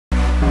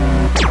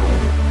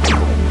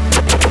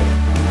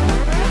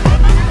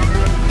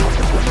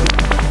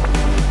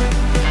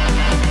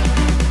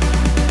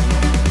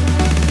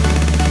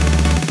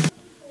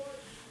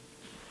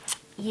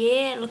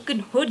looking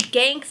hood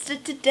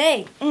gangsta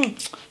today.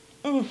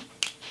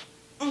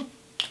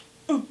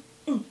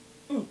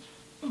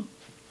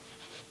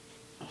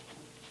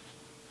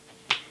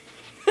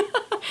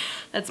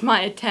 That's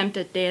my attempt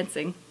at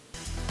dancing.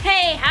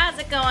 Hey, how's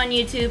it going,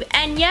 YouTube?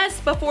 And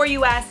yes, before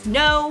you ask,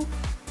 no,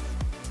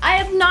 I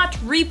have not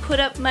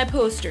re-put up my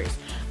posters.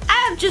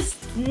 I have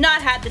just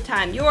not had the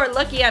time. You are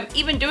lucky I'm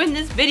even doing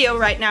this video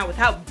right now with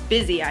how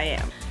busy I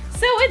am.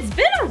 So it's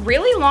been a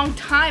really long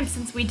time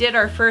since we did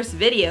our first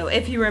video,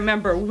 if you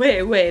remember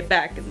way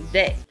back in the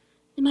day.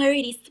 I'm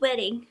already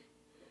sweating.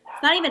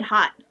 It's not even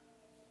hot.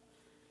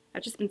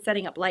 I've just been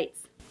setting up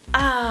lights.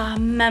 Ah,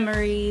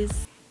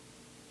 memories.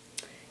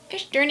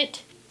 Gosh darn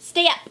it.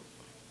 Stay up.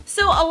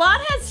 So a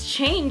lot has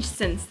changed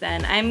since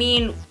then. I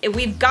mean,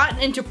 we've gotten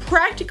into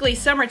practically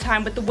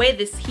summertime with the way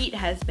this heat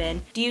has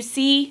been. Do you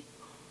see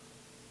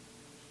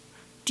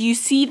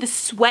the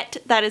sweat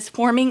that is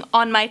forming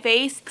on my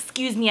face?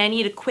 Excuse me, I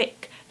need a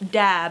quick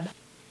dab.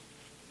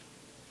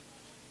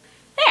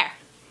 There.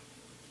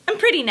 I'm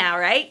pretty now,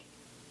 right?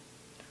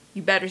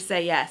 You better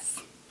say yes.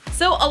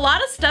 So a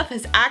lot of stuff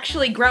has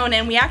actually grown,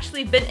 and we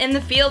actually been in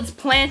the fields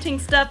planting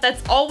stuff.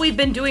 That's all we've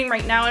been doing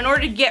right now in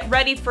order to get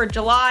ready for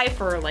July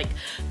for like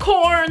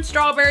corn,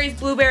 strawberries,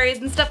 blueberries,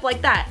 and stuff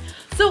like that.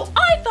 So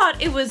I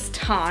thought it was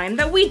time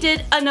that we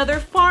did another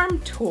farm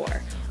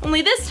tour.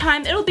 Only this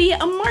time it'll be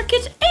a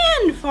market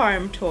and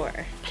farm tour.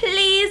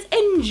 Please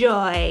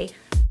enjoy.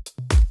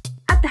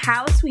 At the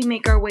house, we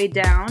make our way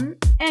down,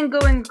 and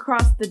going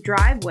across the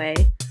driveway,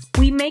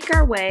 we make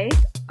our way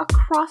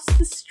across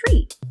the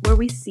street where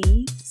we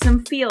see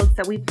some fields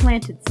that we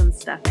planted some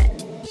stuff in.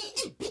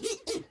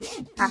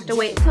 Have to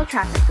wait until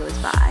traffic goes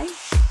by.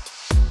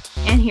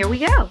 And here we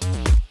go.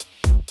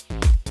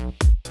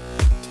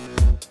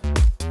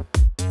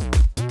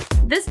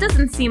 This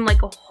doesn't seem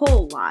like a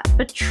whole lot,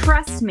 but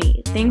trust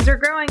me, things are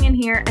growing in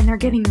here and they're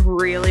getting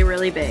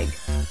really big.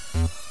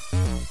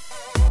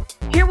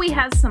 Here we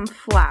have some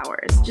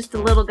flowers, just a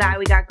little guy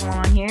we got going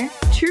on here.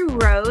 2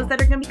 rows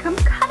that are gonna become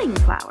cutting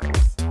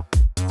flowers.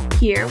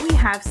 Here we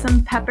have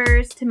some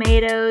peppers,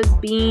 tomatoes,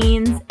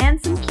 beans,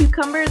 and some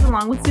cucumbers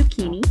along with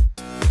zucchini.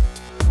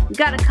 We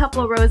got a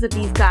couple of rows of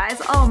these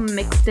guys all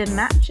mixed and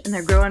matched, and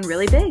they're growing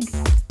really big.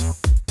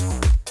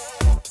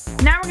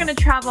 Now we're gonna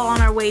travel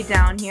on our way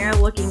down here,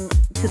 looking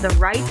to the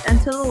right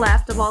and to the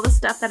left of all the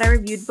stuff that I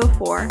reviewed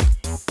before.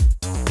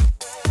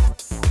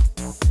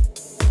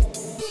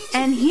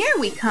 And here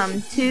we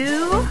come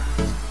to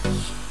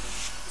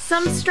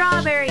some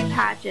strawberry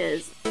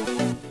patches.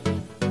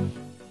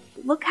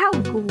 Look how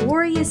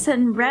glorious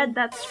and red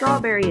that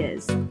strawberry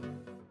is.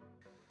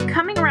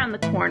 Coming around the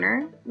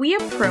corner, we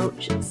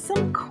approach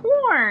some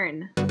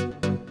corn.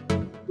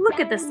 Look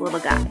at this little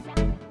guy.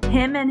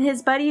 Him and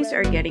his buddies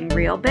are getting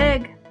real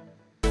big.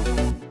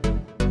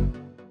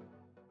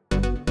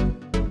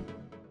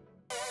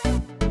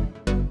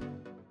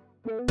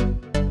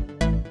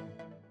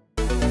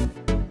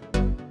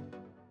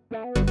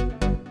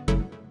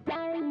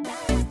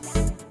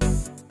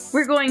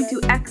 We're going to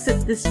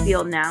exit this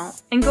field now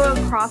and go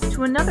across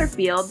to another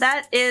field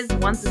that is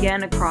once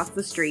again across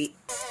the street.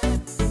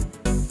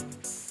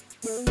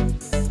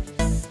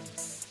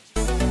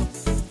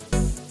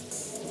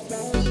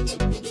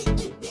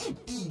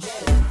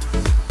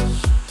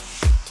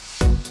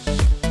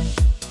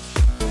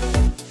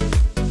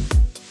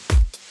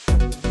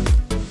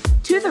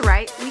 To the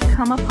right, we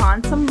come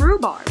upon some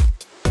rhubarb.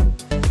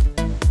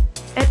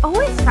 It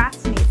always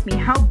fascinates me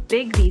how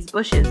big these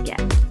bushes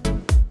get.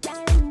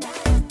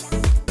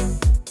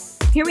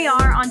 Here we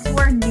are onto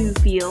our new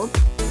field.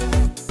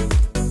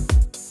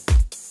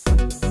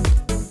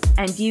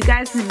 And do you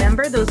guys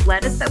remember those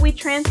lettuce that we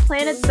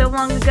transplanted so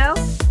long ago?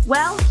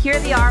 Well, here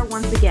they are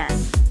once again,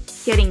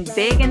 getting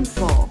big and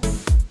full.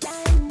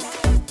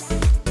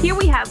 Here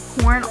we have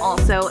corn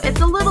also.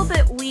 It's a little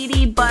bit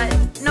weedy, but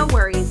no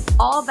worries.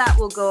 All that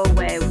will go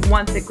away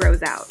once it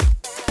grows out.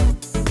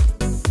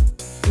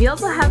 We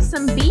also have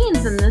some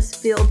beans in this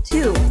field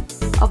too,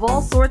 of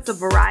all sorts of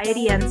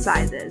variety and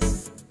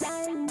sizes.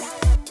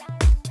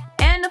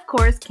 Of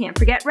course, can't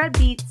forget red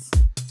beets.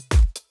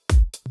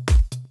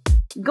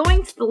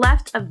 Going to the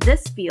left of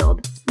this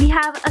field, we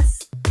have a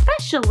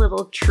special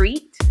little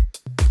treat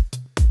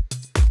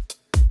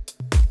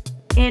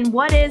in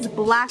what is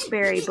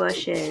blackberry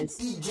bushes.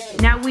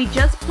 Now we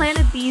just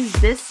planted these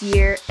this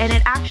year, and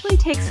it actually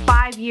takes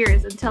 5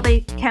 years until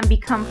they can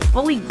become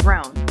fully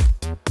grown.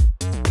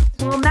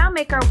 So we'll now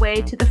make our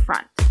way to the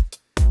front.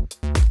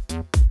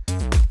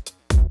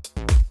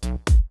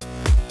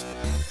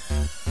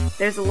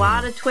 There's a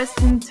lot of twists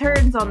and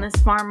turns on this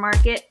farm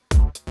market.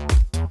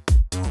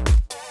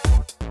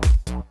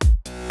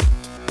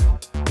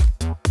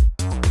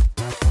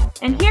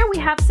 And here we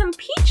have some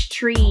peach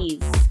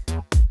trees.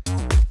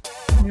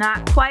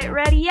 Not quite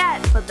ready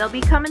yet, but they'll be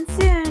coming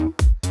soon.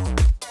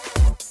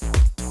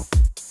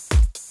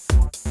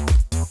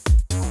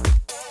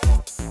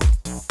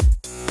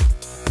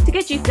 To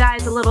get you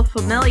guys a little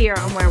familiar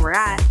on where we're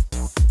at,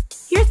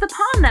 here's the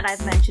pond that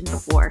I've mentioned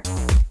before.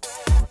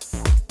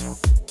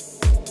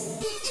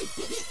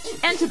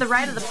 And to the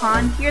right of the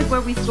pond, here's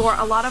where we store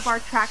a lot of our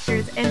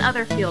tractors and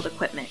other field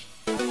equipment.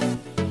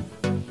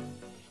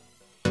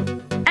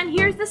 And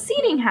here's the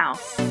seeding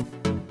house.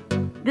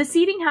 The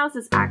seeding house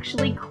is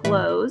actually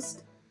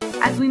closed,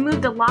 as we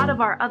moved a lot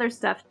of our other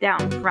stuff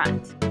down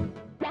front.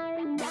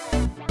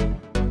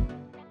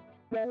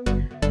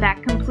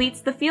 That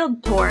completes the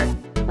field tour.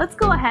 Let's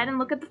go ahead and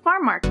look at the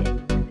farm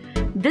market.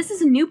 This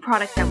is a new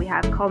product that we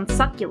have called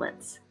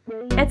succulents.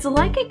 It's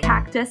like a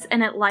cactus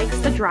and it likes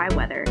the dry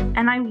weather,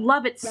 and I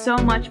love it so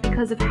much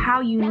because of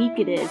how unique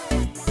it is,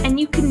 and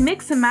you can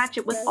mix and match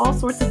it with all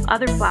sorts of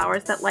other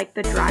flowers that like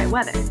the dry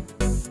weather.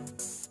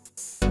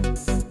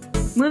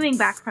 Moving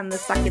back from the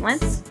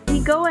succulents,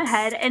 we go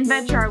ahead and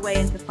venture our way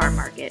into the farm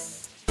market.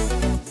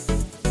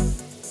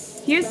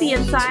 Here's the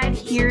inside,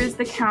 here's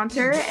the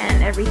counter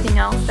and everything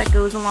else that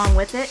goes along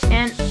with it,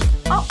 and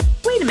oh,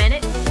 wait a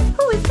minute,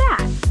 who is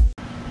that?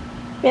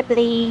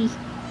 Ripley.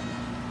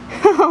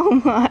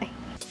 Oh my.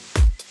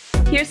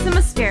 Here's some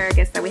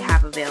asparagus that we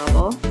have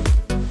available,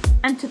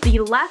 and to the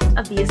left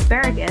of the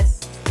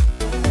asparagus,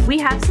 we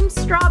have some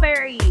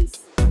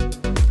strawberries.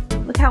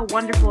 Look how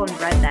wonderful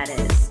and red that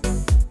is.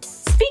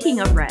 Speaking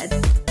of red,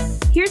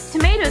 here's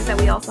tomatoes that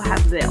we also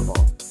have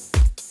available.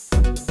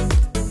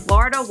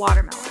 Florida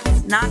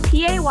watermelons. Not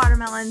PA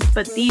watermelons,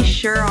 but these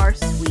sure are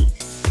sweet.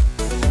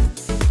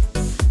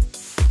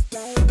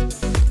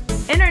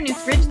 In our new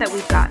fridge that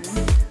we've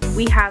gotten,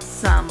 we have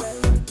some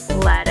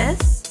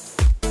lettuce,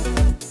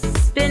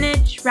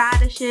 spinach,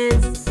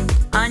 radishes,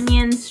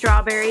 onions,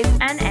 strawberries,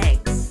 and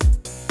eggs.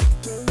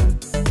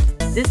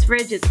 This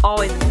fridge is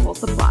always in full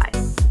supply.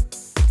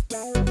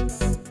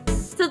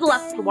 To the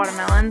left of the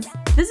watermelons,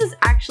 this is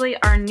actually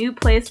our new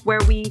place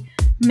where we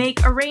make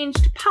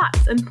arranged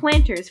pots and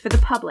planters for the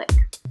public.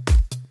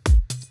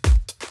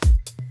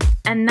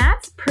 And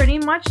that's pretty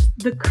much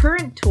the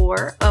current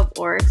tour of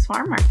Oryx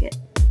Farm Market.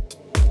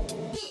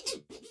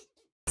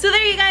 So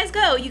there you guys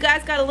go. You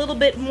guys got a little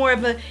bit more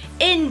of an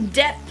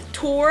in-depth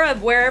tour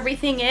of where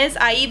everything is.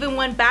 I even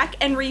went back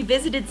and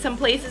revisited some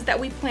places that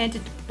we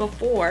planted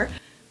before.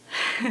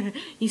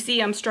 You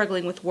see, I'm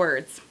struggling with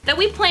words. That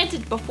we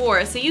planted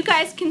before, so you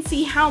guys can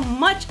see how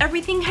much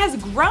everything has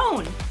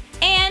grown.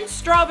 And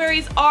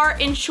strawberries are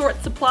in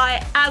short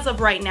supply as of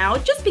right now,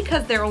 just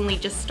because they're only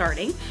just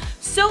starting.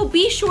 So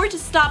be sure to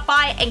stop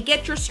by and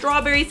get your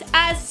strawberries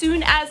as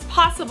soon as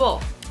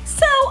possible.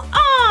 So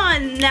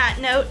on that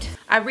note,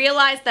 I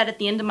realize that at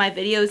the end of my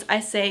videos I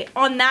say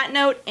on that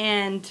note,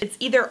 and it's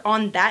either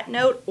on that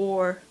note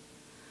or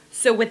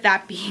so with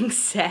that being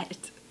said.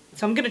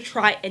 So I'm gonna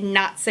try and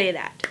not say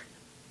that.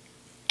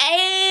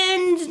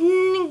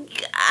 And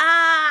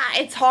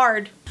it's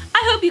hard.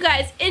 I hope you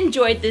guys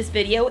enjoyed this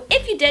video.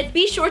 If you did,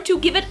 be sure to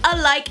give it a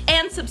like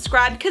and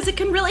subscribe because it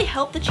can really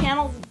help the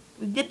channel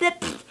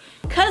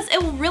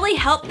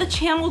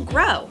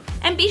grow.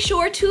 And be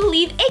sure to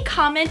leave a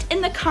comment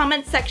in the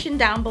comment section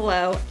down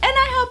below. And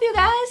I hope you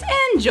guys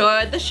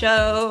enjoyed the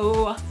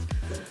show.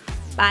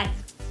 Bye.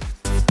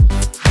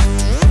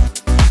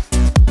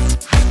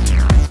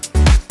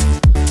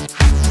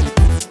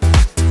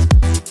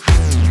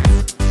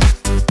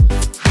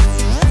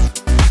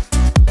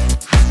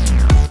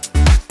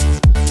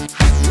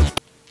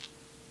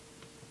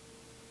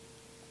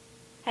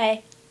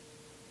 Hey,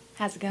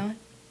 how's it going?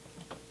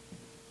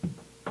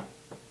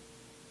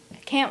 I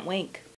can't wink.